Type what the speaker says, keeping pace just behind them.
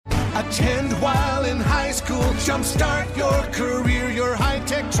Attend while in high school. Jumpstart your career. Your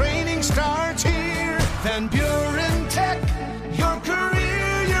high-tech training starts here. Van Buren Tech. Your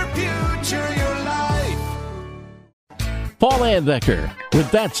career, your future, your life. Paul Anbecker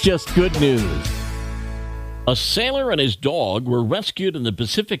with That's Just Good News. A sailor and his dog were rescued in the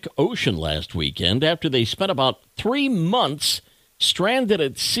Pacific Ocean last weekend after they spent about 3 months stranded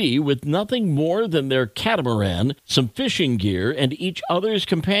at sea with nothing more than their catamaran, some fishing gear, and each other's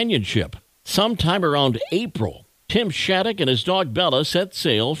companionship. Sometime around April, Tim Shattuck and his dog Bella set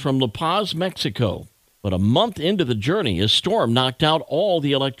sail from La Paz, Mexico. But a month into the journey, a storm knocked out all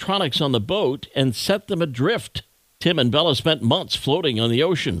the electronics on the boat and set them adrift. Tim and Bella spent months floating on the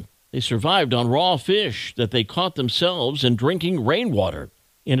ocean. They survived on raw fish that they caught themselves and drinking rainwater.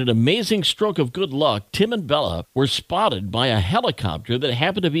 In an amazing stroke of good luck, Tim and Bella were spotted by a helicopter that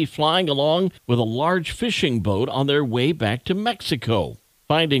happened to be flying along with a large fishing boat on their way back to Mexico.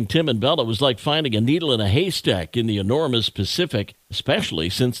 Finding Tim and Bella was like finding a needle in a haystack in the enormous Pacific, especially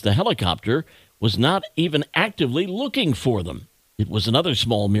since the helicopter was not even actively looking for them. It was another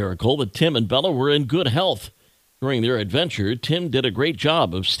small miracle that Tim and Bella were in good health. During their adventure, Tim did a great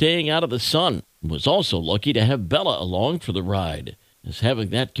job of staying out of the sun and was also lucky to have Bella along for the ride, as having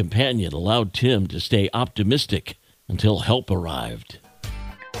that companion allowed Tim to stay optimistic until help arrived.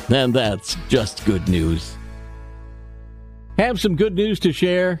 And that's just good news. Have some good news to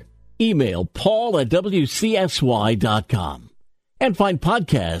share? Email paul@wcsy.com and find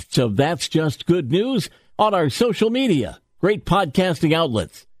podcasts of That's Just Good News on our social media, great podcasting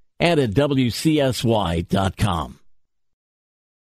outlets, and at WCSY.com.